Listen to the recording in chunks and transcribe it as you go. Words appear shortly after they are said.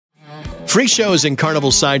Freak shows and carnival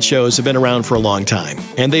sideshows have been around for a long time,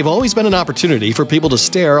 and they've always been an opportunity for people to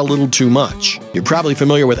stare a little too much. You're probably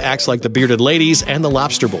familiar with acts like the Bearded Ladies and the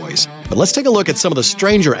Lobster Boys, but let's take a look at some of the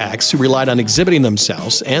stranger acts who relied on exhibiting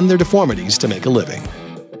themselves and their deformities to make a living.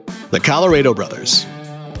 The Colloredo brothers.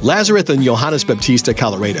 Lazarus and Johannes Baptista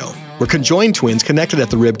Colloredo were conjoined twins connected at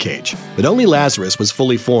the ribcage, but only Lazarus was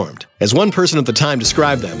fully formed. As one person at the time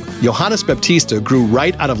described them, Johannes Baptista grew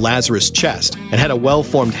right out of Lazarus' chest and had a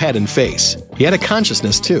well-formed head and face. He had a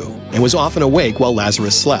consciousness too, and was often awake while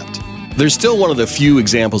Lazarus slept. There's still one of the few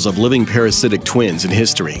examples of living parasitic twins in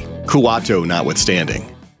history, Kuato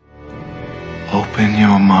notwithstanding. Open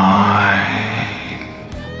your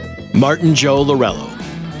mind. Martin Joe Laurello.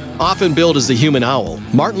 Often billed as the human owl,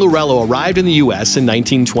 Martin Laurello arrived in the U.S. in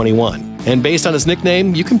 1921, and based on his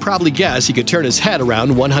nickname, you can probably guess he could turn his head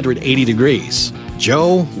around 180 degrees.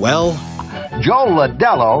 Joe, well... Joe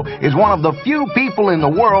Laurello is one of the few people in the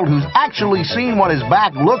world who's actually seen what his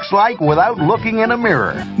back looks like without looking in a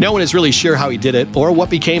mirror. No one is really sure how he did it or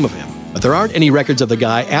what became of him, but there aren't any records of the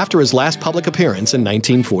guy after his last public appearance in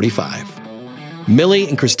 1945. Millie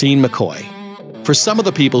and Christine McKoy. For some of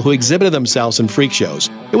the people who exhibited themselves in freak shows,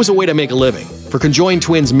 it was a way to make a living. For conjoined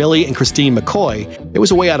twins Millie and Christine McKoy, it was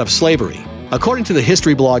a way out of slavery. According to the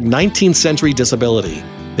history blog 19th Century Disability,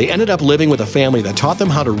 they ended up living with a family that taught them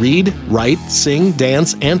how to read, write, sing,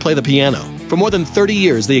 dance, and play the piano. For more than 30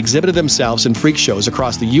 years, they exhibited themselves in freak shows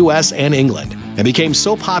across the US and England, and became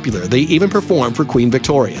so popular they even performed for Queen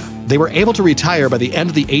Victoria. They were able to retire by the end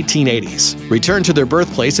of the 1880s, return to their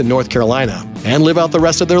birthplace in North Carolina, and live out the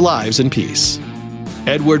rest of their lives in peace.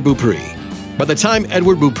 Edouard Beaupre. By the time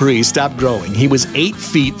Edouard Beaupre stopped growing, he was 8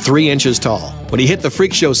 feet 3 inches tall. When he hit the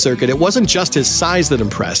freak show circuit, it wasn't just his size that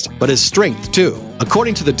impressed, but his strength too.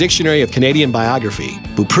 According to the Dictionary of Canadian Biography,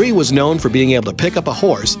 Beaupre was known for being able to pick up a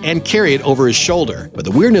horse and carry it over his shoulder, but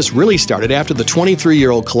the weirdness really started after the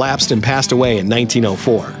 23-year-old collapsed and passed away in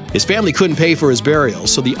 1904. His family couldn't pay for his burial,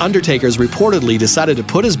 so the undertakers reportedly decided to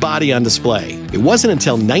put his body on display. It wasn't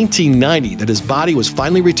until 1990 that his body was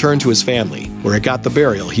finally returned to his family, where it got the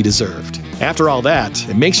burial he deserved. After all that,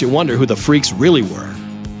 it makes you wonder who the freaks really were.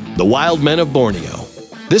 The Wild Men of Borneo.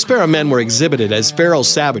 This pair of men were exhibited as feral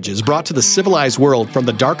savages brought to the civilized world from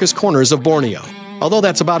the darkest corners of Borneo, although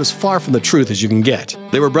that's about as far from the truth as you can get.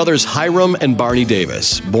 They were brothers Hiram and Barney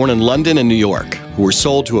Davis, born in London and New York, who were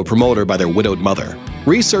sold to a promoter by their widowed mother.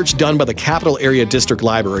 Research done by the Capital Area District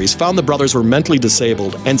Libraries found the brothers were mentally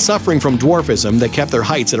disabled and suffering from dwarfism that kept their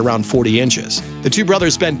heights at around 40 inches. The two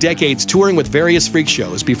brothers spent decades touring with various freak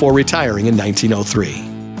shows before retiring in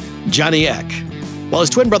 1903. Johnny Eck. While his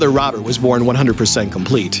twin brother Robert was born 100%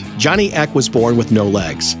 complete, Johnny Eck was born with no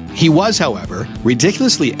legs. He was, however,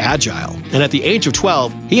 ridiculously agile, and at the age of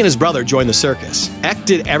 12, he and his brother joined the circus. Eck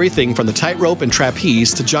did everything from the tightrope and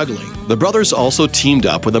trapeze to juggling. The brothers also teamed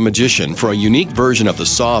up with a magician for a unique version of the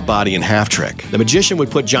saw a body in half trick. The magician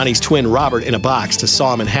would put Johnny's twin Robert in a box to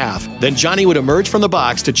saw him in half, then Johnny would emerge from the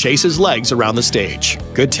box to chase his legs around the stage.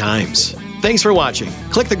 Good times. Thanks for watching.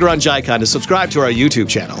 Click the grunge icon to subscribe to our YouTube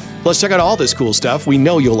channel. Plus check out all this cool stuff we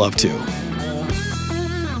know you'll love too.